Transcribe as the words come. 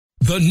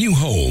The new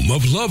home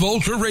of Love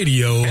Ultra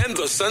Radio and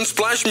the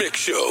Sunsplash Mix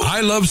Show.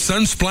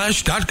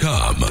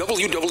 ilovesunsplash.com.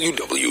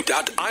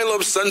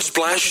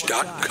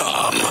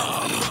 www.ilovesunsplash.com.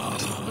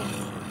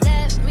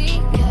 Let me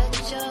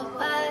catch your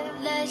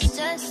vibe. Let's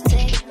just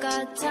take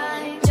our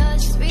time.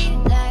 Just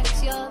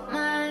relax your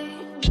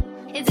mind.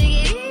 And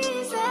take it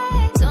easy.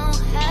 Don't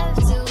have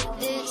to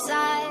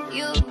decide.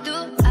 You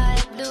do,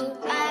 I do.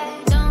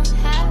 I don't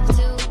have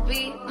to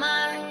be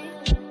mine.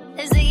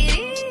 Let's take it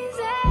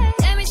easy.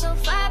 Get me so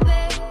far,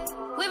 babe.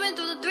 We've been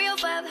through the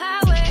 305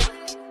 highway.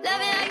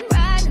 Love it how you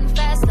ride in the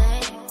fast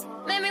lane.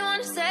 Made me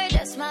wanna say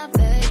that's my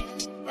babe.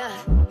 Yeah.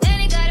 Then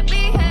it gotta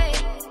be, hey.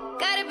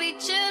 Gotta be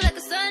chill like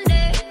a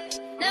Sunday.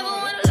 Never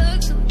wanna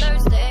look too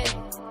thirsty.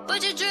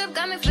 But your drip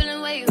got me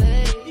feeling way,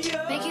 way.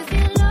 Make you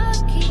feel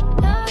lucky,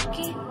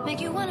 lucky. Make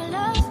you wanna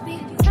love me.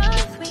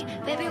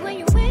 Baby, when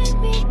you with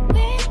me,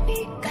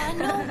 got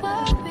no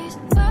worries,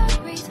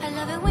 worries. I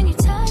love it when you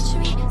touch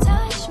me,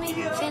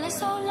 feeling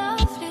so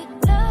lovely,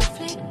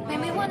 lovely. Make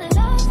me wanna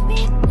love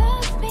me,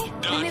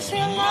 make me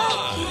feel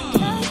lucky,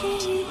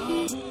 lucky.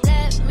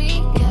 Let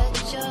me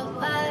catch your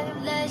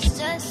vibe, let's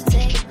just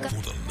take a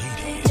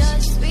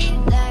just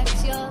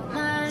relax your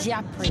mind.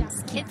 Ja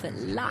Prince, keep it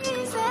locked.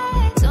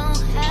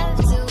 Don't have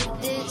to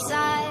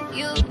decide,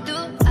 you do,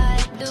 I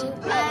do,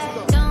 I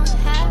don't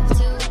have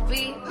to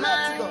be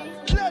mine.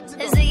 Let's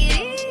take it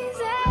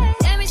easy.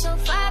 Get me so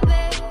far,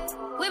 babe.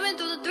 We've been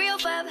through the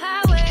 305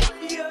 highway.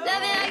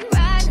 Love it how you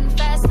ride in the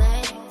fast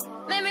lane.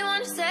 Made me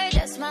wanna say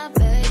that's my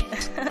babe.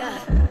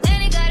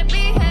 Then it gotta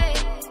be, hey.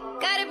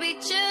 Gotta be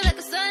chill like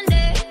a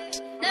Sunday.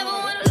 Never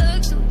wanna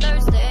look too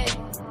thirsty.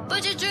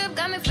 But your drip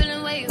got me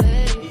feeling way,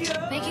 way.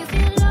 Make you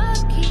feel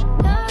lucky,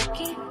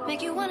 lucky.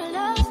 Make you wanna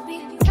love me.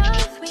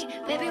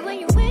 Baby, when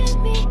you with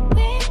me,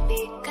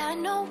 got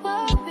no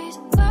worries,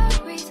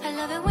 worries. I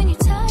love it when you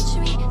touch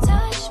me,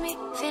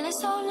 feeling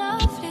so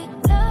lovely,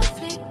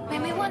 lovely.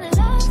 Make me wanna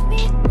love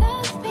me,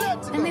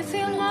 make me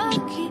feel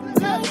lucky,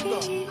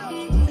 lucky.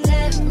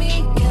 Let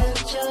me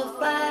catch your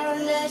fire,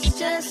 let's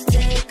just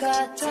take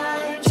our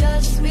time.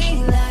 Just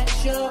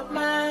relax your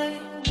mind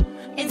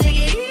and take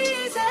it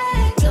easy.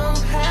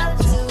 Don't have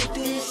to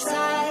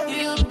decide,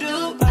 you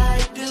do, I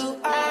do,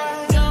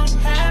 I don't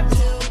have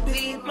to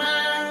be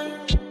mine.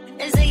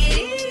 And take it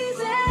easy,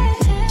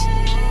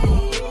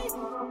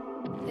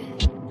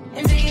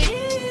 and take it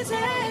easy.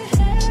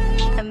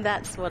 And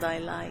that's what I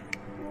like.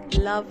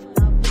 Love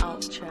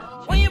Ultra.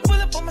 When you pull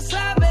up on my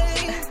side,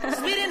 babe,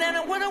 speeding down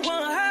the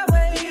 101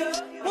 highway,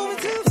 moving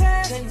too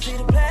fast, couldn't see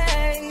the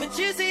play. But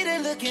you see the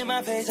look in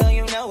my face, so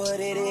you know what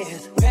it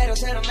is. Pedal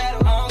to the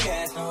metal, on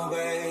gas, no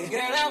way.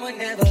 Girl, I would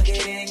never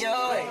get in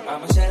your way.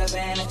 I'ma shut up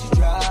and let you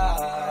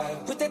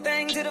drive. Put that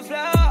thing to the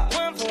floor,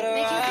 one for the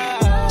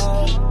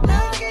ride.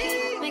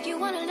 Make you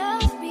wanna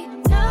love me,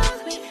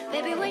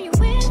 baby, when you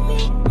with me,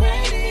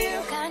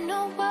 got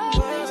no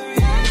worries, I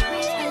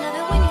love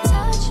it when you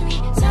touch me,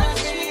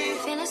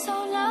 feeling so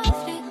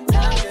lovely,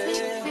 lovely.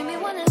 Make me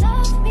wanna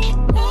love me,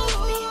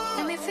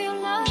 let me feel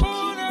lucky,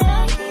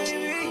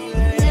 lucky.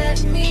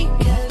 Let me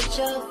catch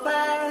your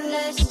fire,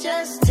 let's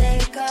just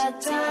take our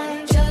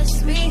time,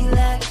 just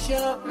relax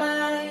your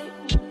mind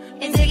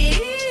and take it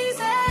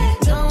easy.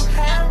 Don't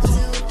have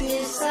to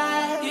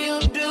decide, you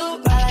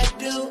do, I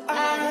do,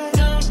 I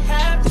don't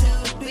have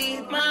to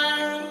be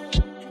mine.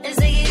 And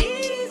take it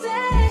easy,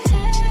 and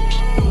take it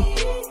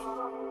easy,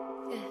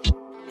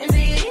 and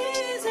take it easy,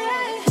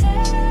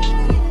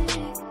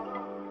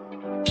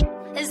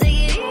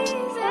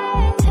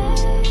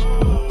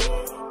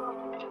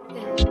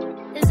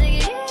 and take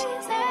it easy.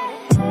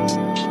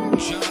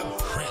 Ja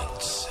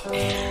Prince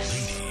and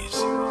ladies.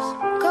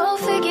 Go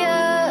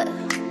figure,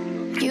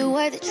 you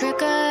were the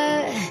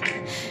trigger.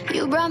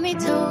 You brought me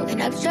to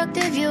an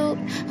obstructive view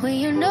when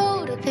you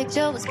knew the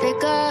picture was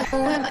bigger. Who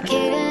am I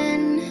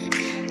kidding?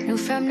 Knew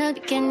from the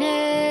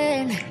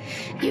beginning.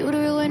 You'd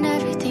ruin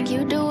everything,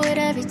 you do it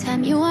every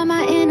time. You are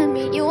my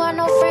enemy, you are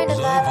no friend of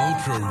mine. Love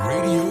Ultra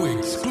Radio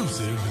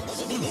exclusive.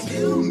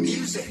 New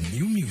music.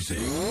 New music.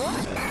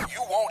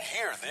 You won't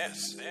hear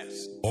this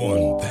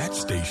on that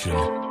station.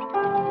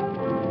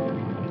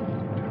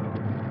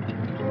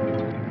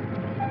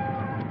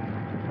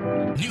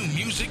 New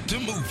music to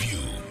move you.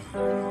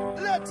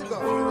 Let's go.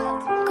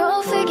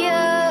 Go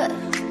figure,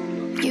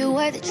 you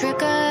were the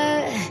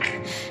trigger.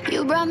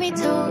 You brought me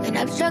to an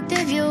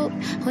obstructive view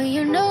when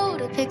you knew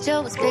the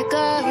picture was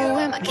bigger. Who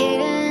am I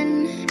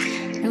kidding?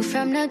 Knew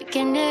from the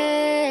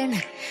beginning.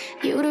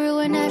 You'd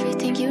ruin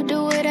everything, you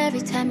do it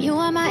every time. You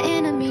are my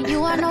enemy,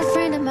 you are no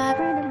friend of mine.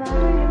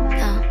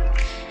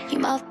 You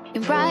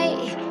motherfucking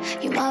right,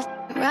 you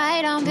motherfucking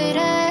right, I'm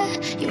bitter.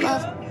 You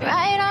motherfucking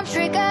right, I'm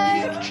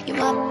triggered. You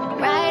motherfucking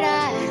right,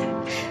 I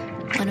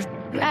wanna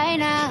right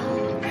now.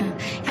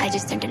 I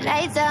just turned the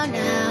lights out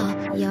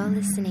now. You're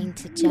listening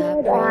to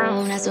Ja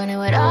Prince. That's when it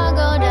would all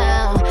go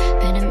down.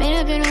 Been a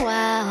minute, been a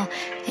while.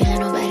 Yeah,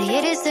 nobody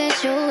hit it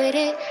since you with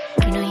it.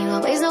 You know you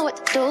always know what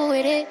to do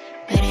with it.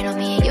 But ain't on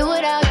me and you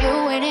without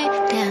you in it.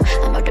 Damn,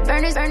 I'm about to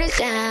burn this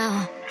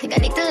down. Think I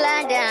need to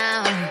lie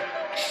down.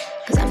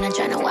 Cause I'm not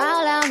trying to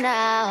wild out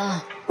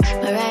now.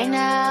 But right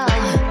now,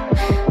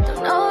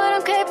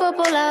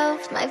 couple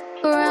loves. Might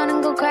f around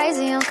and go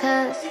crazy on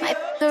cuz. Might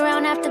f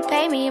around, have to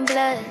pay me in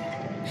blood.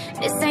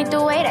 This ain't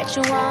the way that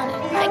you want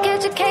it. Might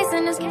catch a case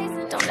in this.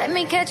 Don't let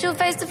me catch you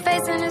face to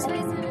face in this.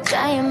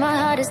 Trying my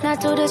hardest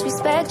not to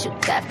disrespect you.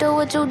 After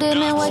what you did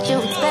and what you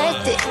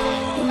expected.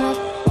 You must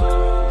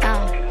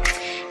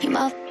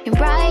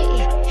right.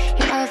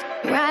 You must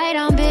right,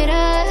 I'm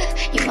bitter.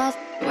 You must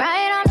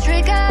right, I'm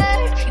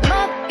triggered. You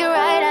must be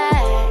right,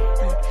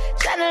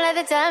 tryna let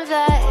the time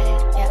fly.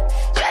 Yeah,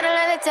 tryna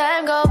let the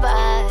time go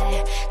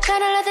by.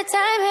 Tryna let the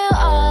time heal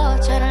all.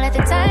 Tryna let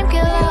the time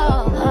kill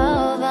all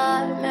of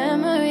our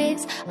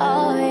memories.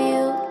 All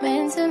you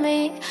meant to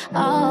me.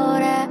 All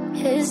that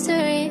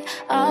history.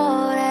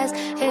 All that's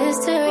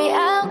history.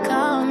 I'll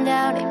calm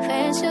down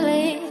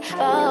eventually.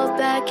 Fall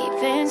back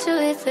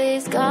eventually.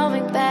 Please call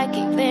me back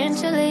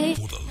eventually.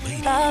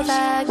 Fall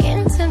back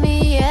into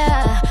me,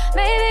 yeah.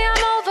 Maybe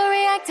I'm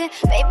overreacting.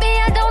 Maybe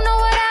I don't know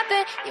what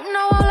happened. You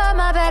know all of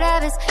my bad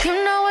habits. You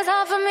know it's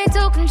hard for me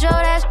to control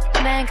that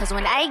shit, man. Cause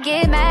when I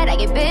get mad, I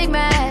get big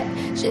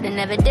mad. Should've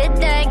never did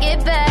that,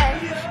 get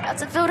back. About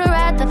to feel the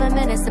wrath of a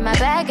menace in my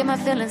back and my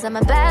feelings. I'm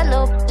a bad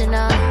little bitch, you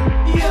know.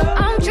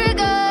 I'm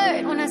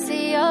triggered when I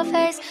see your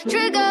face.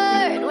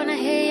 Triggered when I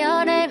hear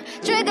your name.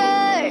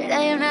 Triggered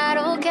that you're not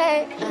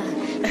okay.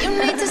 You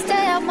need to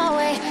stay out my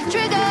way.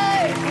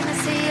 Triggered when I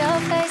see your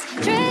face.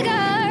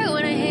 Triggered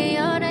when I hear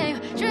your name.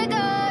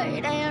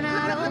 Triggered that you're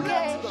not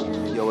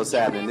okay. Yo, what's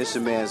happening? This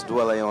your man's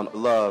Dwelle on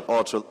Love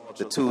Ultra,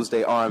 the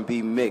Tuesday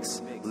R&B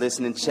mix.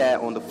 Listen and chat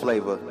on The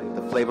Flavor,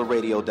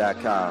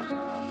 theflavorradio.com.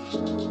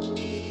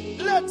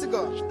 Let's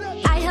go.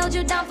 I held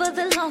you down for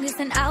the longest,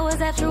 and I was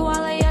there through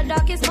all of your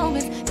darkest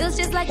moments. Feels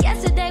just like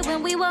yesterday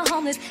when we were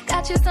homeless.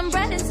 Got you some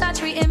bread and start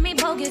treating me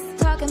bogus.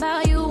 Talking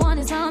about you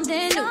wanted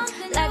something new,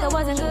 like I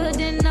wasn't good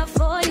enough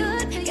for you.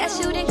 Guess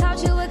you didn't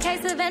caught you a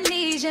case of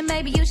amnesia.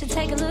 Maybe you should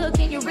take a look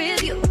in your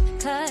review.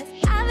 Cause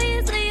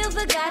obviously you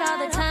forgot all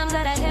the times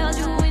that I held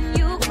you when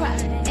you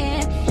cried.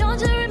 And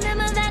don't you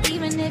remember that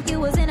even if you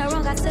was in the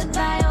wrong, I stood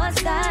by your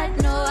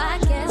side? No, I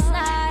guess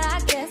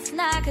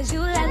not, cause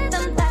you let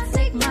them thoughts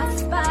take my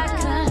spot.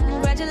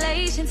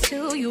 Congratulations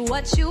to you,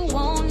 what you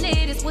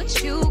wanted is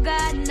what you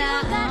got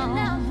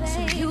now. So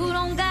you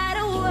don't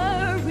gotta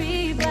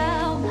worry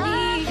about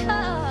me.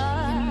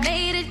 You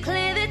made it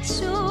clear that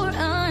you're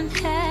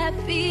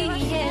unhappy,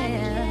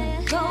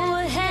 yeah. Go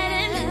ahead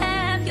and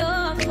have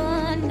your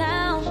fun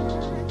now.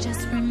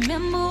 Just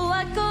remember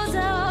what goes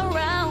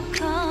around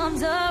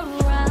comes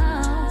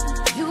around.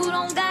 You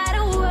don't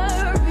gotta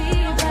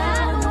worry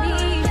about me.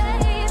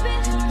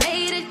 You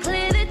made it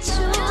clear that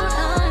you're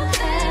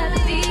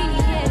unhappy,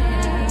 yeah.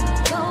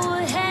 Go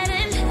ahead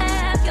and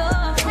have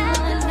your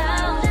fun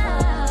now.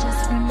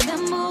 Just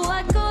remember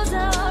what goes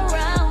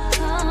around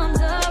comes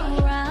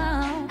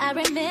around. I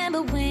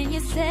remember when you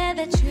said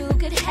that you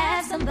could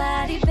have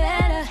somebody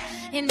better,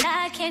 and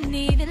I can't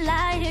even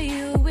lie to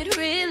you, it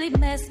really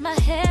messed my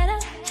head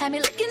up. Had me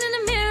looking in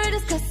the mirror,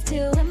 disgusted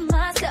still in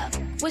myself,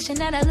 wishing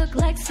that I looked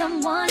like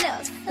someone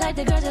else, like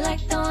the girls you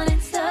liked on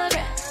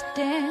Instagram.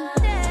 Damn.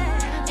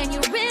 And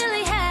you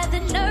really had the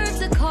nerve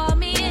to call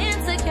me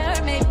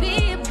insecure.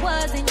 Maybe it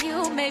wasn't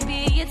you,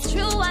 maybe it's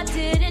true, I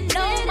didn't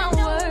know my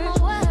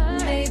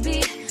worth.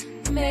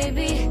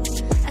 Maybe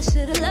I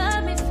should've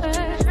loved me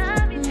first.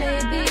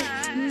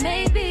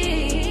 Maybe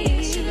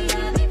I should've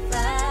loved me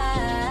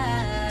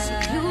first. So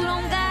you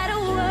don't gotta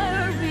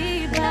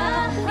worry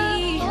about me.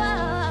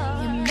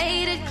 You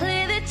made it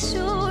clear that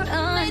you're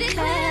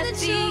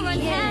unhappy,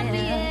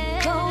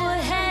 yeah. Go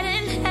ahead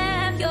and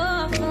have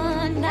your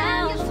fun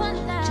now.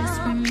 Just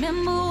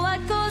remember what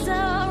goes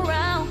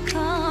around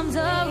comes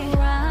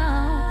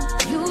around.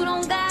 You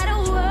don't gotta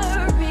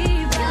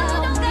worry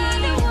about me.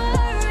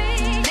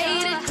 You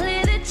made it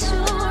clear that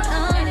you're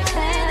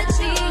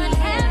unhappy,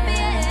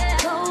 yeah.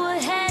 Go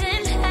ahead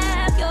and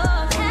have your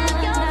fun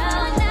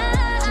now.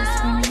 Just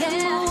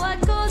remember what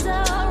goes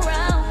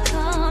around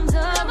comes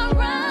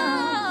around.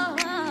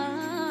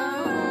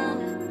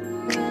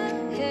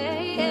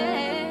 Yeah.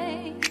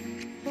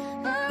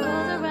 What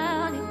goes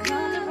around, it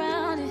comes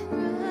around.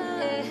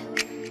 Yeah.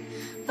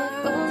 What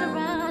goes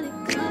around, it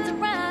comes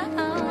around.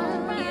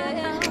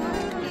 Yeah.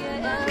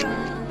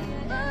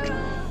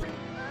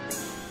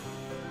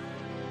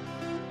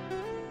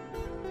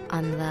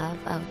 On Love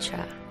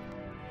Ultra,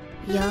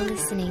 you're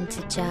listening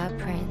to Ja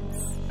Prince.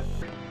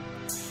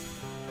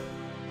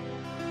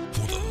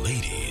 For the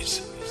ladies.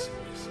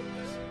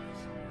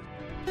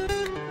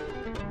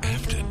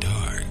 After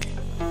dark.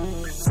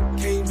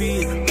 Can't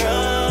be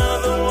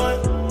another one.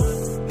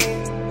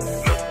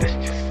 It's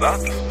just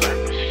off the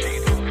surface.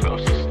 She's the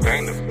closest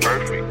thing to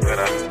perfect that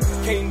I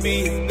Can't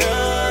be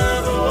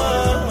another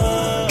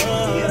one.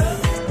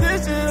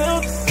 This is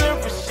off the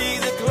surface.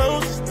 She's the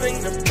closest thing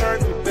to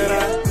perfect that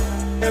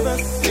I ever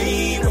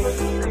seen.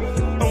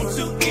 On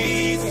too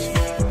easy.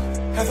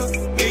 Have a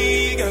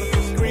big, got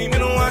her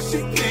screaming while she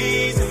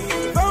pleasing.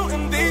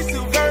 Devoting these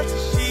two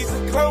verses, she's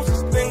the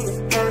closest thing to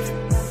perfect.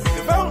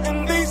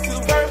 Devoting these two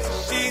verses,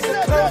 she's the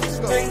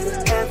closest thing to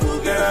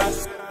perfect that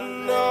I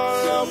know.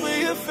 Love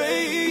with your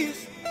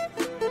face.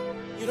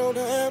 You don't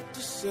have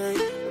to say a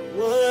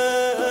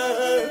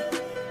word,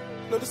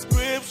 no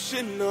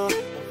description, no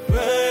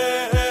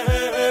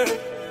verb.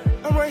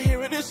 I'm right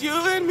here, it is you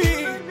and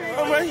me.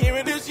 I'm right here,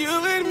 it is you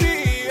and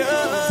me.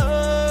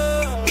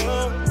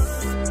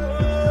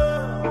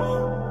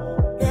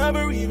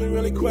 Never even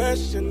really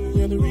question.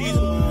 You're the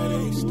reason why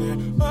they stare.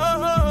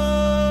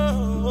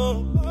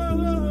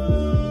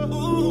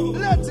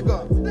 Let's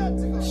go.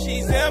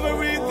 She's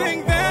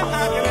everything that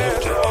I can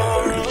ask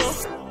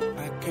for.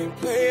 I can't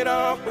play it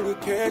off when you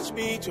catch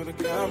me trying to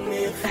calm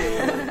me a feel.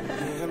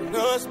 Yeah, I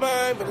know it's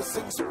mine, but the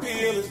sex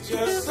appeal is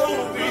just so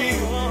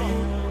real.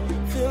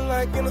 Feel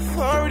like an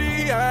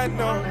authority, I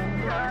know.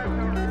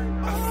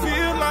 I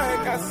feel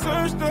like I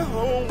searched the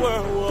whole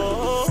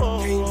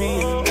world. Can't be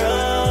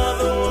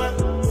another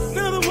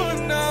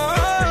one, no.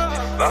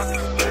 Not the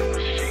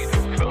surface, she's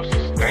the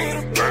closest thing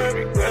to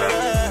perfect that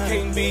I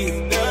can't be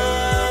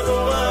another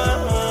one.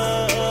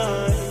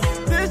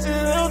 This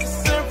is on the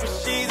surface,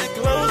 she's the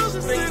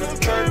closest thing to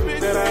perfect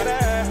that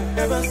I've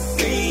ever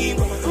seen.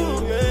 On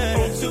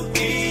too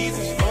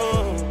easy,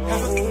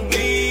 half of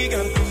me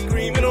got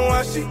screaming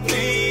while she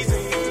pleases.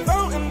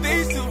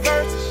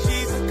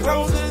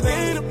 Closer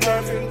than the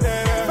perfect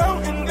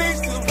that in these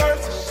two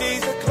verses,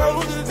 she's the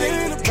closer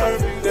than the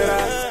perfect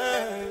that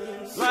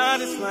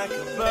Blind is like a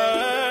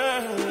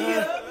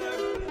bird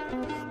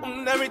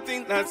on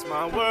everything that's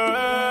my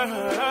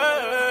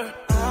word.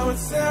 How it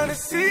sound, it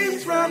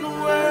seems round the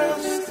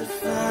world just to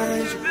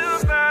find you.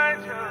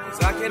 Cause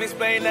I can't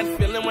explain that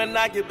feeling when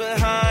I get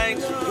behind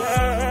you,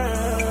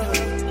 girl.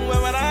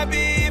 Where would I be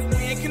if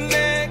we ain't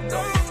connect?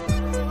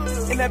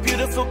 In that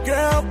beautiful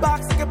girl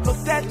box, I can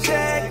put that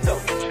check,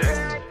 though.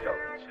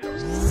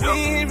 We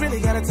ain't really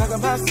gotta talk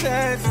about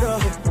sex, though.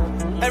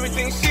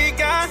 Everything she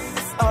got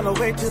is all the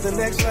way to the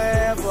next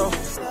level.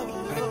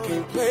 I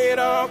can't play it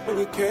off when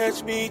you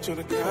catch me trying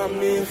to calm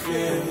me a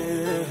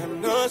feel. I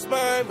know it's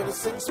mine, but the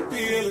sex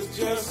appeal is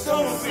just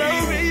so real.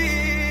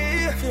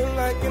 I feel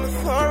like an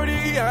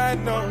authority, I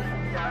know.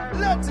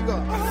 Let's go.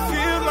 I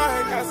feel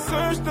like I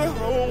searched the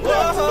whole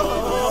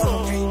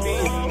world. Can't be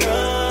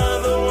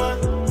another one.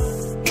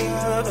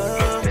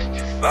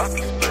 Not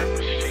the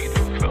surface, she's the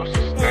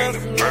closest thing to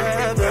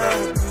perfect that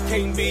I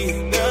can't be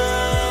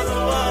another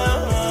one.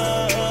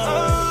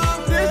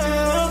 This is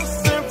on the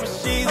surface,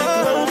 she's the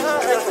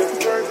closest thing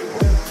to perfect.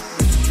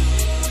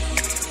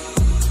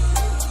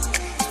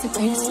 It's the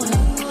greatest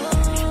one.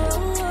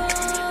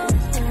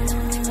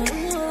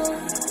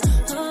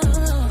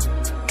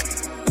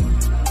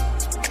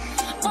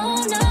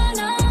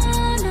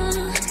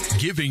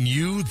 Giving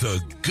you the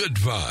good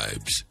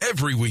vibes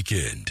every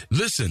weekend.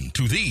 Listen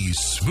to these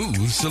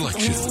smooth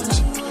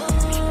selections.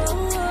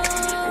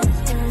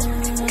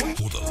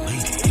 For the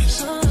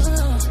ladies.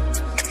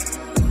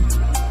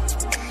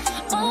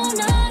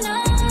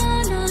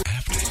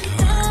 After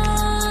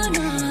dark.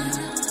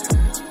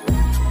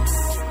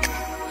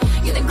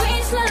 You're the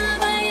greatest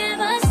love I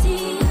ever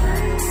see.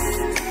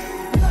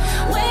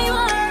 Where you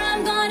are,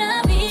 I'm gonna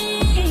be.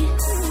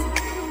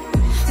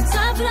 The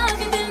top love,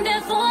 you've been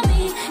there for me.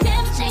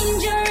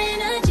 Change your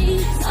energy.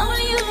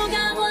 Only you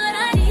got what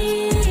I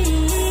need.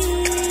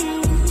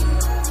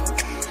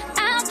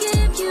 I'll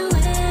give you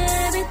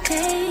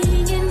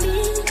everything in me.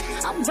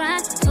 I'll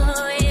ride for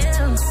you.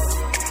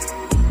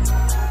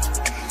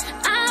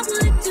 I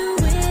would do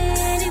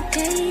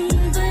anything,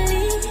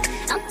 believe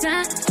I'll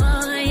die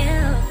for you.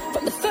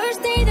 From the first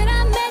day that I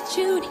met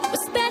you, you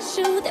were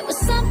special. There was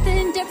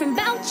something different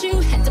about you.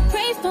 Had to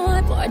pray for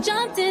it before I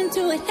jumped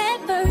into it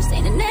head first.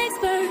 Ain't an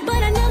expert,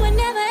 but I know I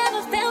never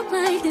ever felt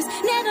like this.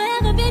 Never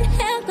ever been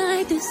held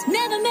like this.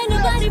 Never met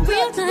nobody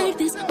real like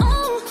this.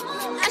 Oh,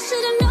 I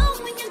should've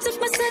known when you took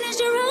my son as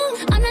your own.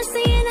 I'm not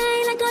saying I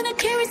ain't like all the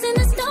carrots in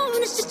the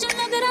stone. It's just your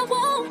love that I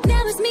want.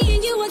 Now it's me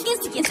and you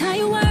against the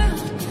entire world.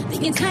 The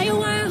entire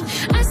world.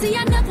 I see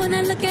enough when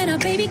I look at a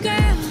baby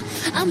girl.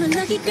 I'm a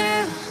lucky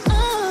girl.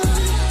 Oh,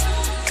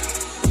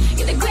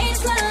 you're the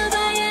greatest love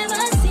I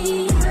ever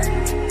see.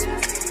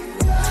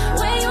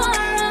 Where you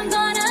are, I'm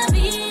gonna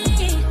be.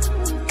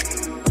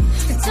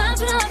 The top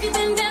love, you've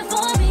been there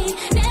for me.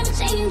 Never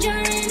change your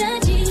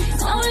energy.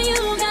 Only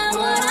you got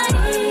what I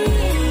need.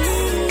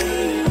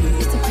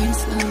 It's the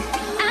greatest love.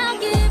 I'll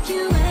give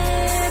you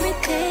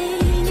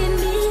everything in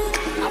me.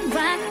 I'll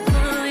ride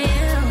for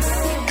you.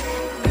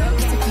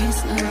 It's the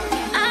greatest love.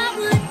 I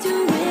would do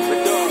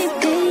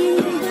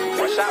anything.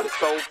 One shot is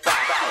so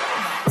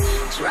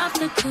fast. Drop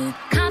the coupe,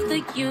 cop the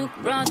you,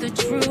 brought the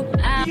troop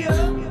out.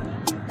 Yeah,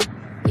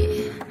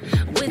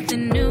 with the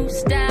new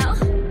style.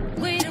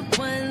 We the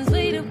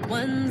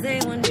ones they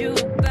want you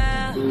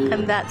about.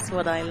 And that's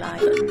what I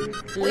like.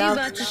 We Love.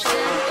 about to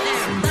champagne.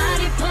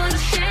 Somebody pour the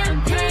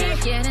champagne.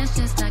 Yeah, that's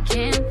just our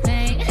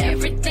campaign.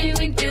 Everything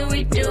we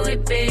do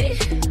it big.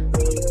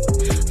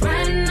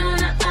 Riding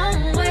on our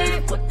own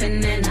wave,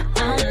 whipping in our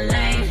own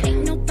lane.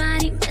 Ain't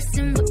nobody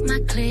messing with my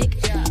clique.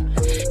 Yeah.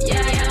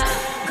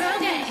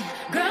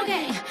 Girl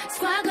gang,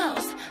 squad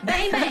goes,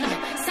 bang bang.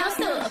 South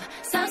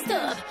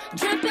stub,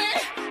 dripping.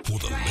 For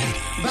the ladies.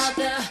 Brought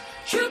the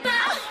troop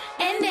out,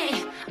 and they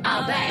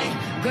all bang.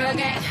 Girl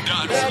gang,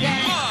 girl gang, girl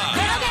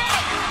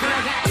gang.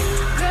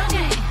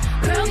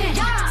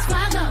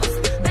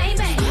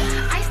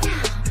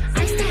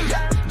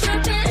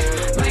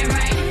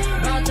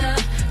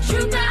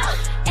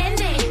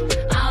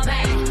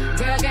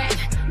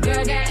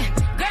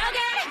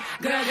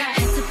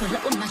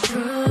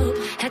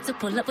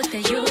 pull up with the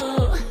you.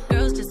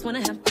 Girls just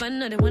wanna have fun,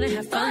 no, they wanna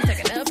have fun,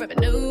 stacking up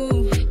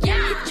revenue. Yeah,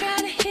 you try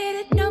to hit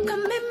it, no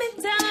commitment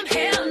time,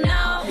 hell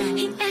no.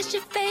 He asked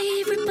your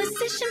favorite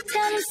position,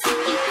 tell him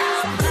CEO.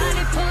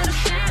 Somebody pour the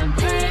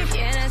champagne,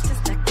 yeah, that's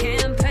just a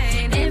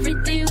campaign.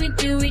 Everything we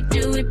do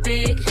it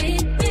big,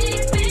 big, big,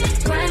 big.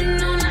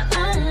 Riding on our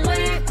own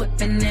way,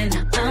 whipping in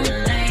our own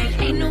lane.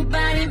 Ain't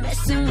nobody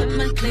messing with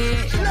my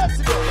clique.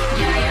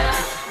 Yeah, yeah.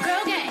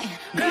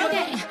 Girl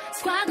gang,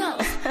 squad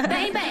goals,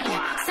 bang bang,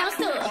 south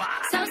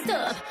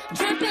stub,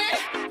 drippin',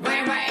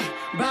 rain,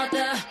 brought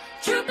the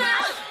troop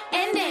out,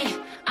 and they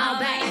all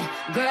bang.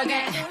 Girl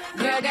gang,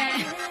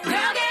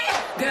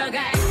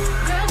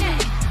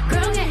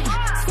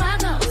 squad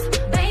goals,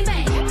 bang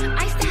bang,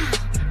 ice down,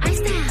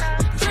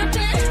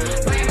 drippin',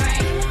 rain,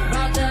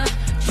 brought the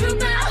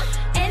troop out,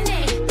 and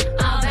they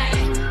all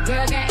bang.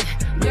 Girl gang.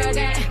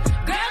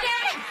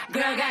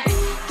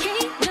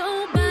 Can't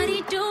nobody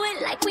do it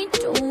like we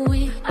do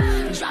it.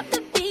 Drop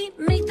the beat,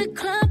 make the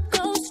club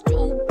go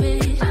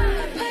stupid.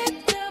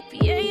 Piped up,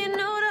 yeah, you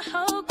know the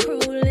whole crew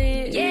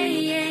lit. Yeah.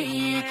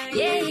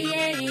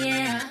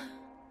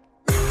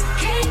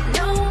 Can't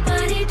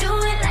nobody do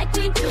it like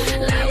we do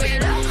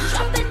it.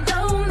 Drop it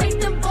low, make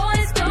the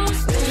boys go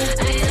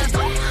stupid.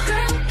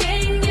 Girl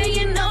gang, yeah,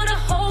 you know the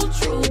whole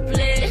troop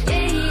lit.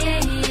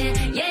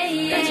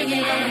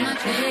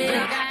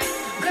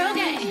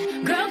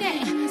 Girl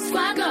gang,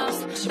 squad goes,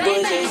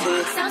 bang bang,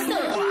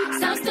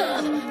 south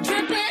stub,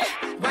 drippin',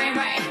 rain,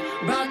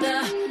 brought the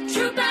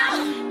troop out,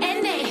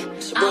 and they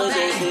all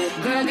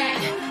bang. Girl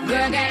gang.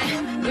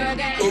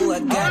 Ooh, I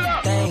got a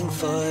thing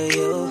for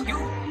you,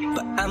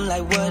 but I'm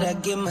like, what I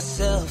get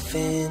myself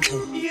into?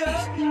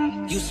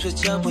 You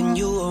switch up when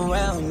you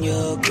around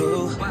your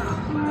crew.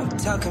 I'm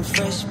talking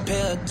fresh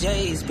pair of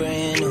J's,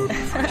 brand new.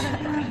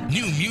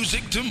 New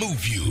music to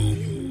move you.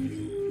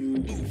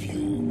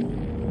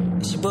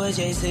 It's your boy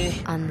JC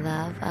on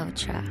Love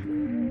Ultra.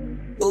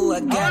 Ooh,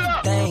 I got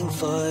a thing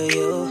for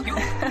you,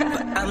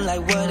 but I'm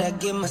like, what I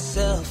get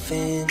myself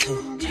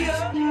into?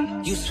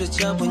 You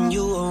switch up when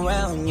you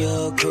around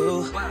your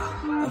crew.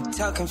 I'm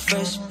talking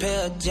fresh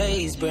pair of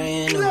J's,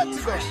 brand new.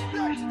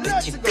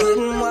 But you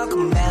couldn't walk a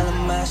mile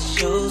in my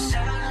shoes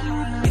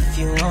if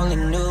you only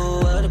knew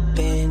what I've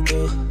been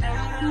through.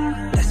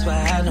 That's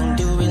why I don't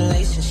do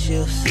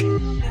relationships.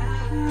 You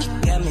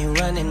got me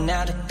running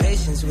out of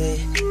patience with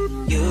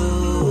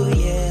you,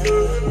 yeah.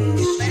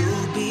 'Cause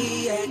you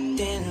be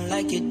acting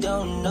like you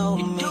don't know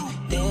me,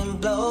 then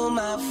blow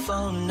my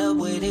phone up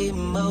with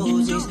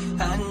emojis.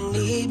 I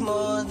need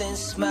more than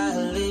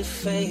smiley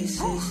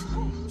faces.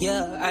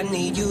 Yeah, I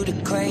need you to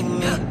claim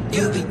me.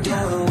 You be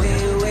doing way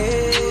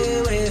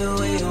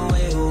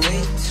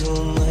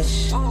too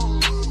much.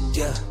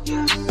 Yeah,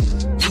 you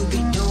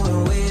be doing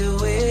way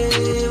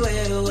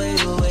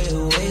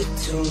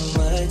too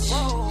much.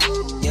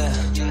 Yeah,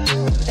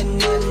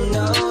 and I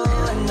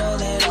know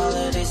that all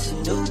of this is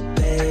new,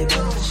 baby.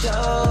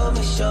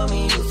 Show me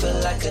you feel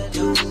like I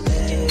do,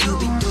 baby. You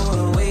be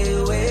doing way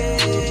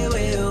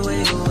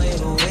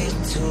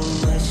too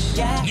much.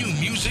 New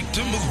music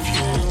to move you.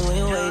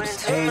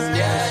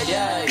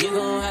 Yeah, you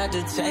gon' have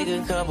to take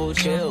a couple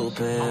chill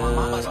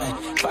pills.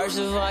 First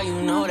of all,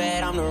 you know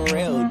that I'm the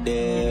real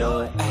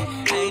deal.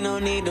 Ain't no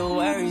need to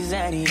worry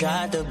that he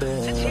got the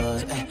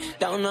bills.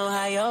 Don't know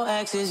how your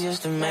exes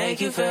used to make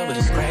you feel, but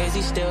it's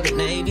crazy still. The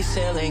Navy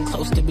SEAL ain't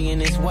close to being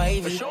this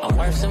wavy. I'm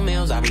worth some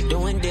meals, I be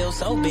doing deals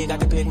so big I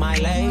can pick my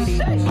lady.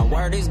 My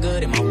word is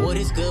good and my wood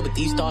is good, but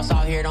these thoughts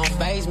out here don't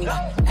faze me.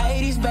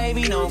 80s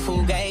baby, no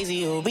fugazi,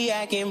 you'll be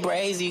acting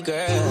brazy,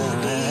 girl. You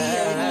be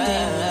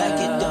acting like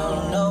you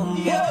don't know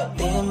me,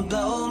 then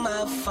blow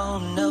my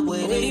phone up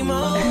with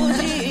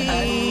emojis. I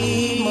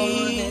need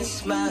more than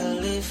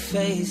smiley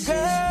faces.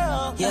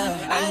 Girl, yeah,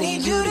 I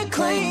need you to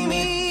claim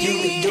me. You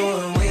be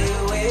doing way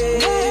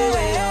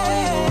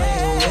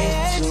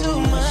too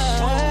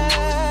much.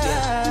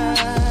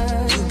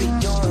 Yeah, you be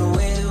doing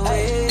way too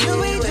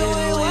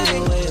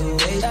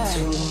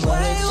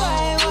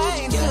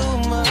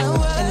much.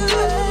 And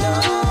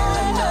I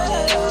know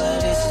that all of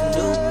this is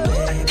new,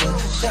 baby.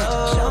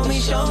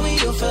 Show me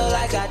you feel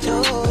like I do.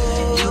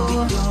 You be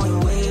doing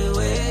way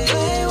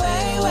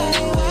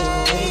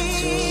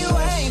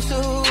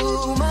too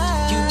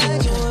much. You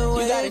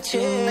gotta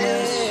chill.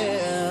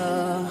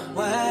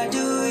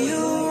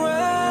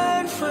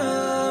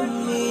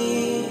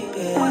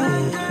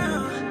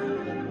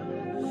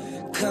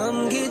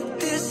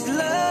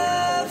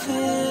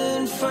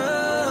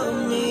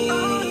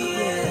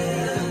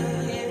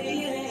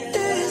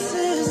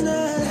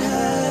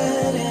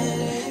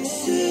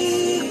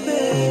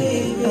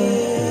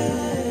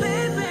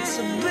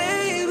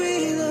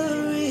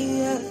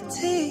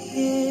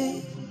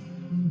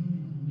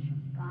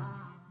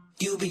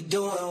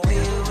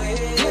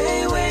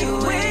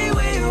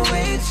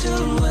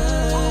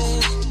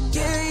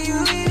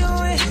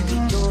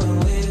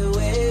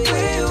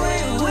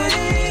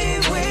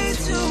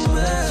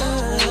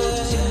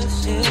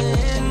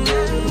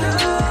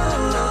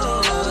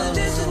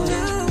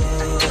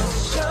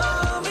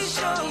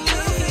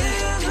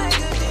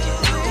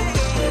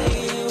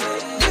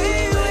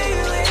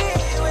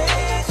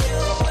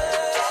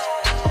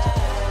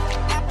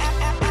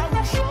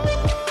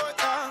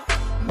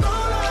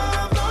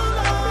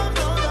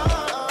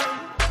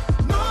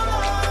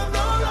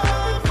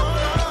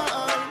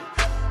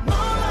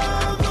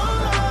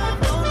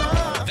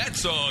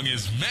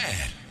 is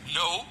mad.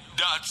 No,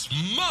 that's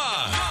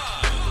mine.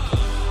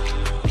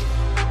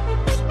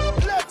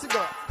 Let's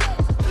go.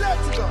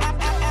 Let's go.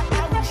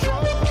 I will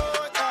show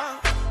ya.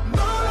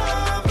 No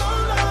love, no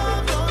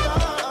love, no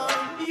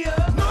love. Yeah.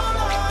 No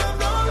love,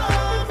 no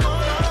love, no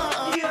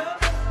love. Yeah.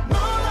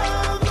 No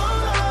love, no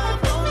love,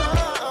 no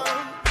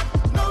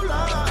love. No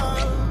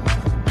love.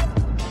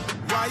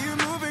 Why you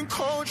moving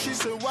cold? She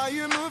said, why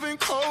you moving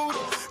cold?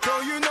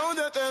 Girl, you know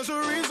that there's a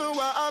reason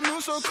why I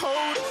move so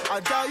cold. I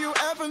doubt you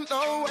ever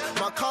know.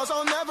 My cars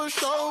I'll never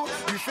show.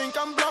 You think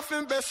I'm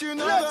bluffing? Best you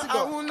know that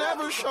I will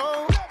never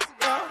show.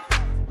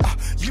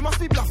 You must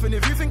be bluffing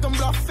if you think I'm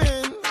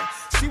bluffing.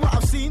 See what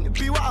I've seen,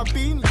 be what I've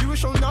been. You will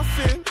show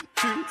nothing.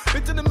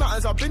 Been to the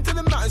mountains, I've been to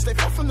the mountains. They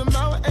fall from the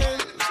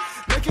mountains.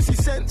 Make it see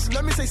sense.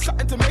 Let me say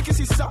something to make it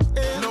see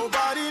something.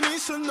 Nobody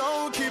needs to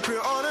know. Keep it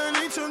on and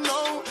need to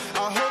know.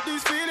 I hope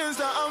these feelings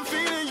that I'm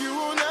feeling you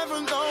will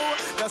never know.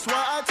 That's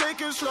why I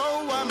take it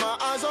slow. Why my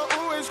eyes are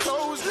always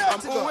closed.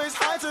 I'm always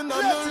hiding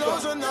under the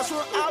lows, and that's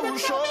what I will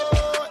show.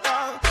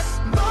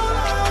 No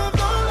love,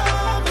 no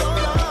love, no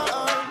love.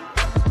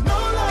 No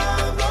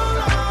love, no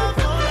love,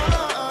 no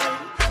love.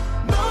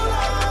 No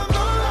love,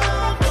 no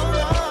love, no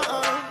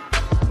love.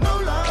 No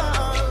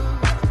love.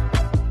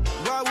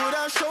 Why would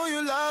I show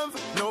you love?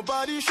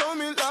 Nobody show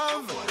me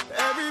love.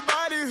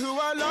 Everybody who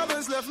I love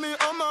has left me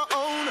on my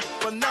own.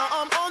 But now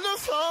I'm on the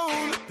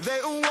throne. They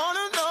all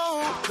wanna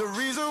know the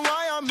reason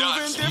why I'm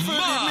moving different.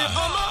 Leave me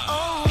on my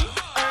own.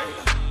 Ay.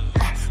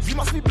 You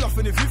must be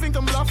bluffing if you think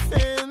I'm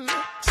bluffing.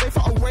 Stay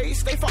far away,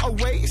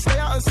 stay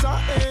out of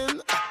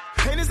sight.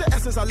 Pain is the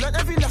essence, I learned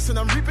every lesson,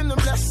 I'm reaping the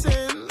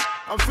blessing.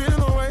 I'm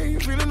feeling away,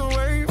 feeling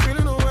away,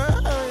 feeling away.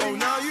 Oh,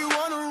 now you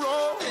wanna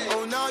roll,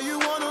 oh, now you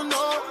wanna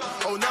know.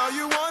 Oh, now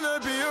you wanna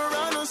be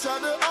around us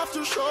at the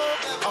after show.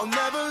 I'll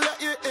never let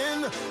you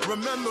in.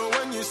 Remember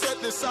when you said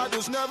this side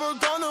was never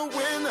gonna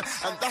win.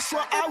 And that's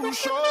what I will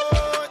show,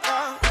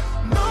 yeah.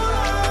 No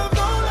love,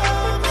 no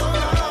love, no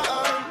love.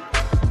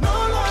 No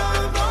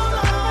love, no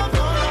love,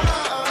 no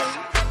love.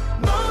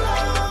 No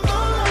love, no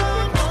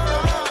love, no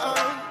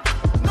love.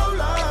 No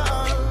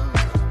love.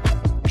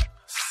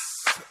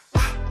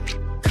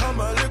 Come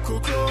a little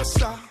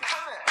closer,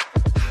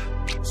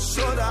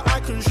 so that I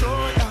can show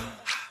ya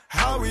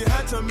how we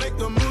had to make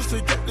the moves to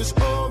get this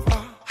over.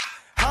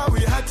 How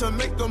we had to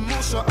make the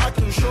move so I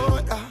can show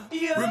ya.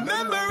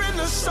 Remember in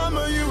the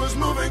summer you was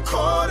moving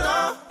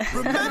colder.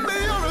 Remember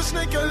you're a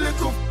snake, a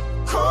little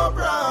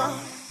cobra.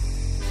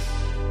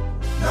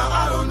 Now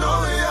I don't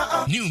know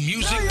ya. New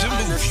music to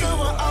move you.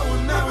 I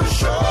will never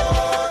show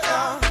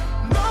ya.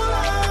 No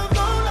love,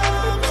 no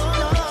love, no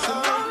love.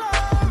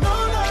 No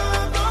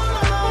love, no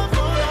love, no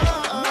love.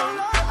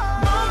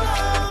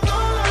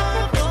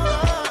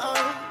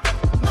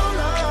 No love, no love, no love. No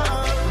love.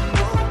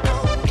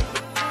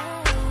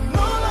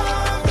 No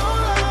love, no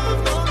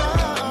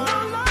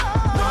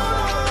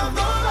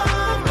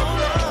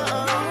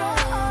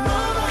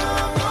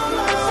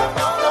love,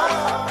 no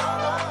love.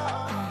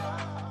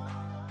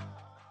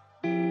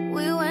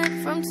 We went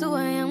from 2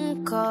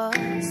 a.m.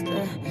 calls to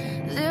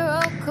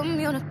zero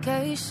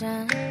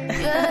communication.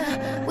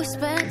 Yeah, we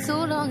spent too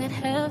long in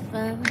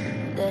heaven.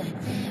 Yeah,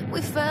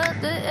 we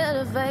felt the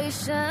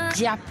elevation.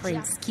 Ja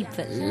Prince, keep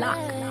it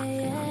locked.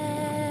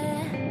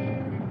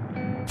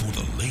 For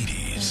the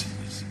ladies.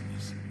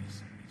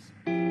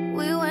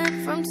 We went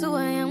from 2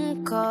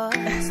 a.m.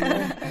 calls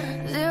to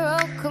zero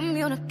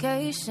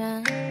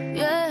communication.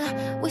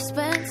 Yeah, we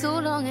spent too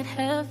long in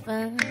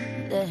heaven.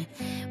 Yeah,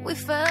 we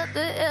felt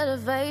the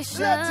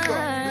elevation.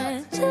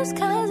 Just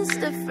cause it's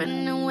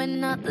different and we're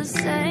not the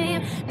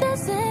same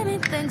doesn't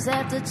mean things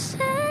have to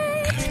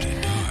change.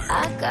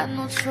 I got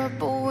no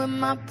trouble with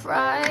my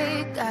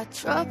pride, got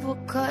trouble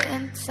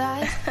cutting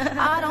ties.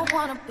 I don't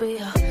wanna be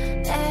a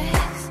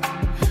ex.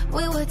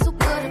 We were too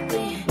good at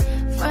being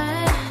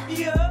friends.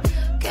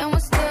 Can we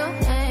still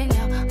hang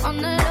out on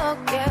the low,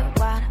 get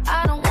wide?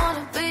 I don't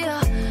wanna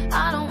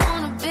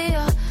be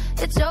a,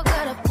 it's your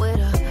gut up with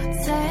a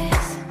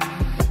taste.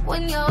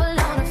 When you're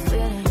alone and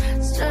feeling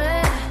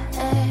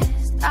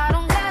stressed, I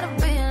don't gotta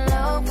be in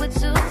love with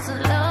you to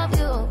love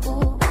you.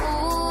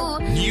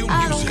 New I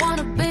don't music.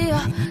 wanna be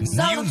a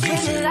solo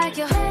feeling like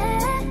you.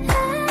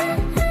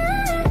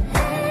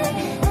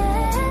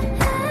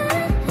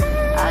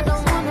 I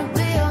don't wanna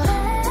be a.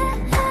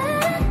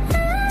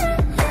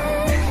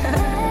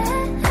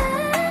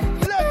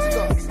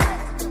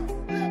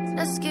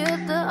 Let's skip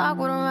the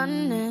awkward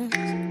running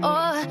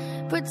or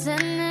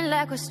pretending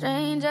like we're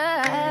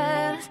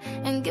strangers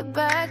and get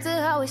back to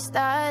how we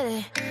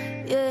started.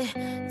 Yeah,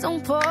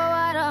 don't pour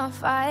out on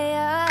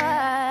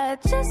fire.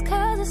 Just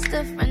cause it's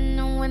different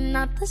and we're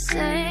not the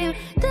same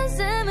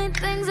doesn't mean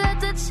things have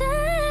to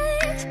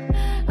change.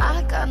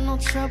 I got no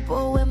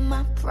trouble with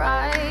my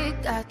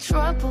pride, got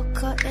trouble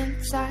cutting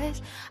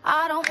ties.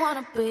 I don't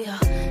wanna be a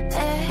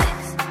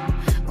ex.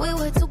 We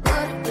were too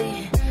good at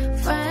being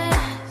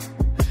friends.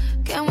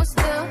 Can we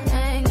still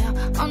hang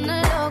out on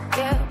the low,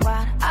 get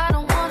wide? I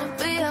don't wanna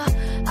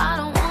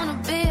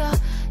be a,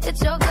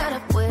 it's your gut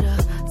up with a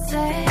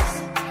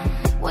taste.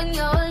 When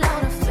you're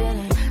alone and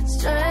feeling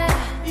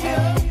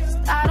stressed,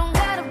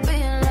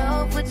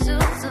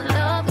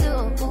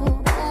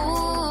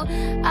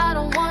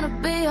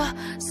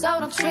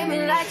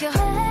 like you.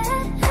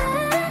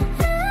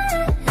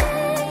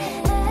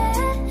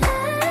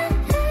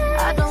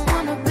 I don't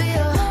wanna be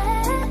a.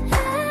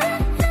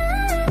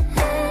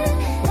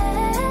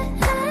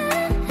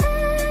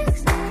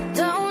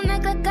 Don't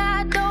act like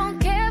I don't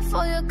care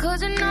for you, 'cause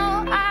you know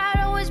I'd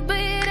always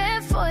be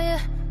there for you.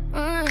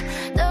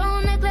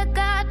 Don't act like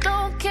I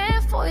don't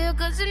care for you,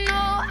 'cause you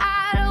know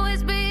I'd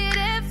always be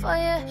there for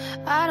you.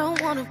 I don't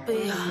wanna be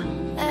your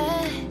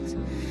ex.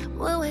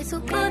 We're way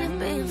too good at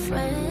being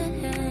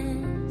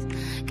friends.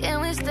 Can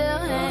we still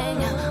hang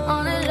out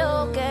on the low?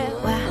 Get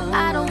why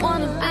I don't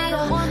wanna be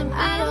your.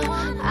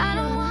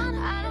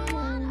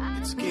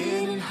 It's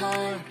getting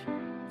hard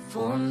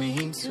for me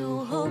to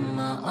hold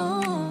my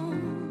own.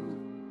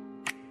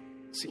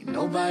 See,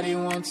 nobody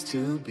wants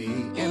to be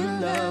in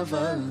love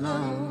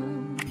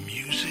alone.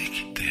 Music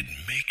that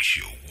makes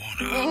you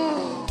wanna.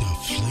 The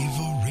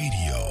Flavor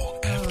Radio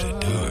After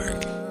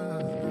Dark.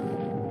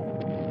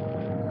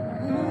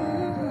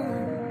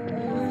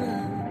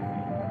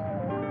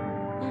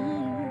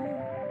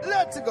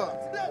 Let's go.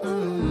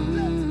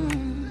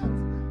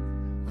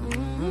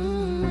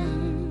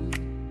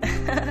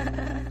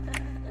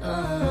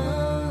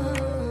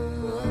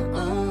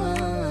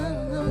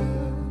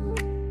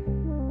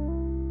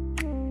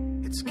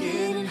 It's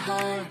getting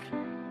hard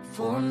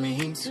for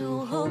me to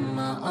hold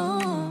my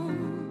own.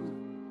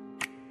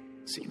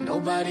 See,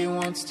 nobody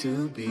wants to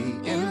be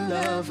in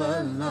love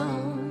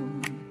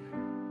alone.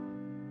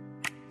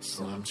 So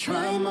I'm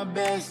trying my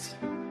best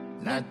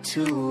not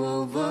to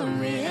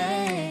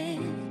overreact.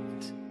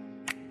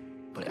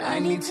 But I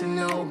need to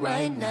know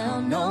right now,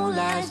 no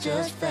lies,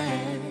 just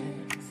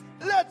facts.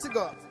 Let's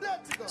go.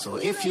 So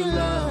if you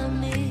love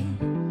me,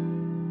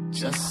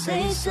 just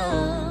say so.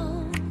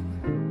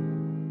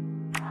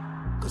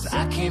 'Cause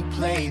I can't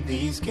play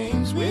these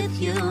games with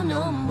you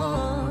no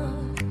more.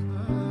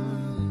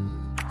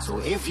 So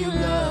if you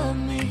love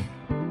me,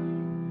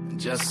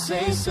 just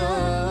say so.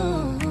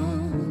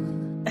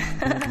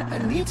 I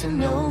need to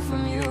know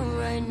from you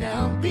right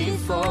now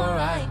before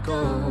I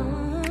go.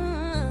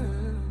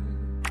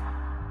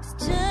 It's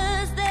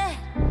just that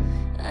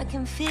I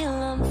can feel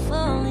I'm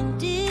falling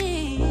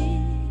deep,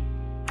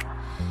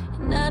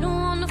 and I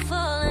don't wanna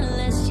fall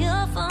unless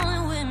you're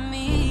falling with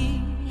me.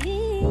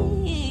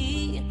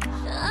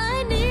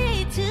 I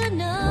need to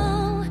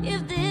know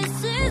if this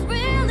is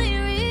really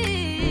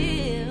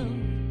real,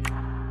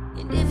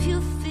 and if you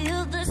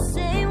feel the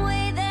same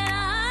way that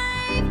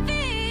I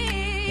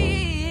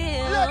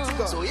feel. Let's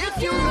go. So if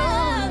you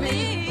love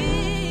me,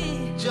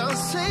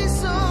 just say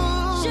so.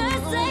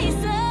 Just say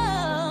so.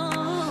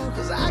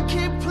 'Cause I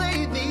can't play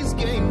these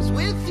games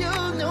with you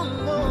no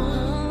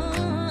more.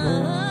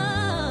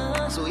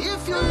 So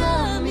if you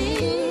love me,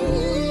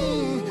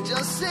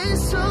 just say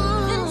so.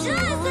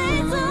 Just say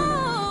so.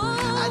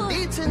 I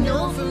need to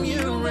know from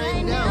you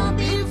right now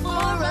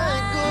before I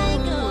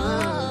go.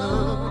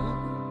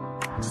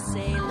 Just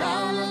say la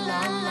la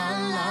la la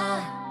la.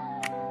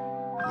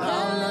 La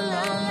la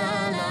la la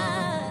la.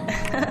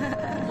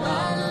 La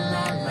la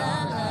la la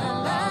la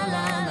la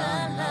la la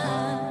la.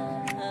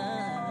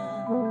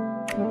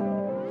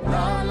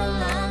 La la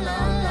la la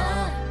la.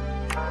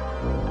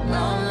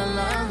 La la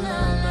la la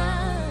la.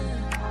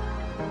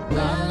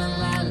 La la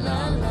la la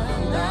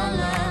la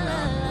la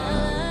la la.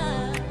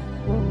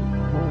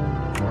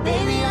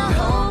 Baby, I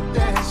hope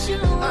that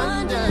you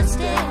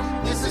understand.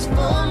 This is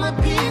for my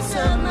peace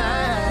of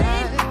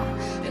mind,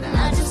 and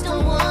I just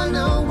don't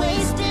wanna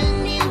waste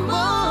any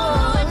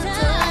more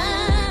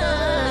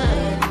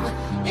time.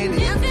 And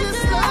if this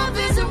love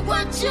isn't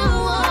what you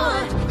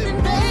want, then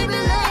baby,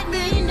 let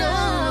me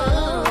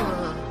know.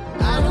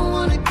 I don't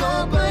wanna go,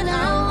 but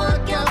I'll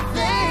walk out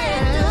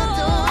there the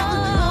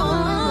door.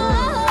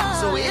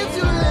 So if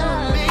you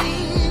love me,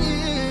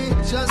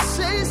 just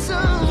say so.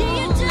 Can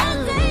you just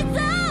say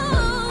so?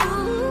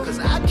 'Cause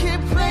I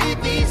can't play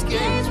these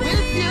games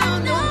with you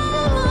no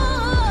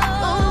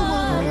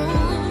more.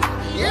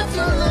 If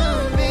you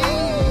love me,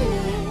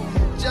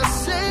 just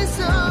say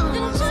so.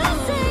 Just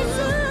say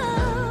so.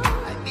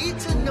 I need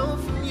to know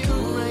from you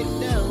right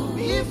now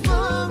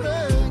before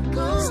I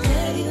go.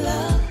 Steady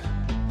love.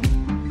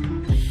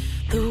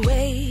 The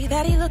way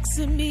that he looks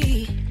at me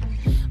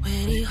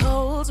when he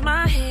holds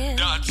my hand.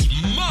 That's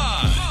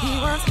mine. He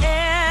wants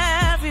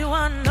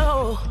everyone to know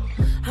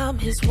I'm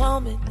his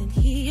woman and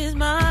he is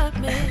my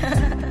man.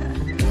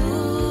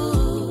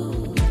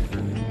 Ooh,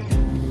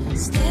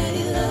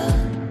 steady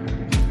love.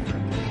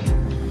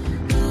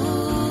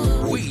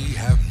 Ooh. We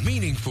have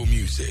meaningful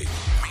music.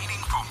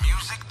 Meaningful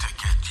music to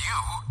get you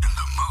in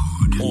the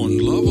mood. On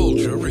Love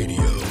Ultra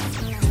Radio.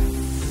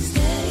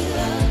 Steady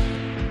love.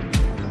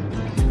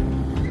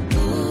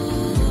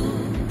 Ooh,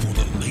 For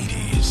the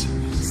ladies.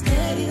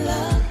 steady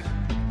love.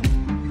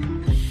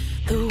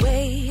 The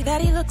way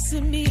that he looks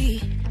at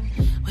me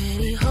when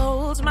he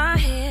holds my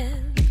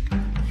hand.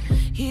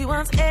 He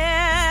wants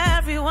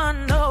everyone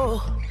to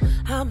know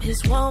I'm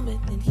his woman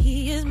and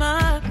he is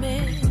my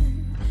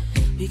man.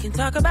 We can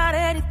talk about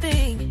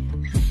anything.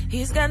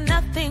 He's got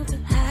nothing to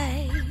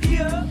hide.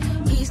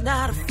 He's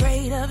not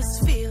afraid of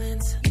his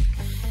feelings.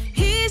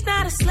 He He's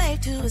not a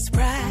slave to his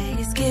pride.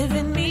 He's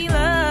giving me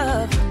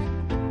love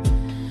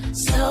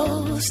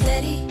so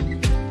steady.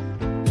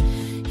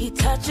 He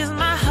touches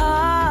my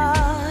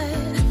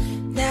heart.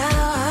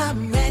 Now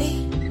I'm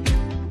ready.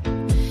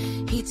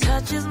 He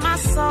touches my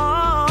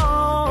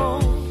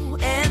soul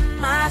and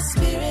my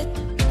spirit.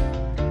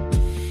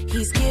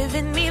 He's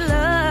giving me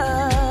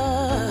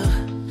love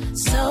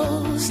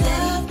so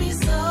steady,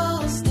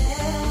 so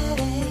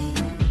steady.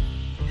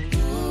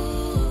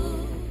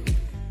 Ooh.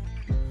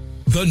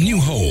 The new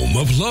home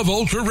of Love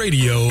Ultra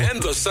Radio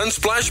and the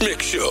Sunsplash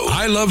Mix Show.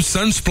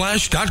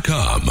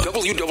 ilovesunsplash.com.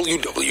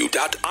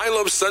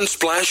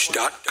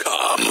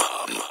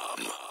 www.ilovesunsplash.com.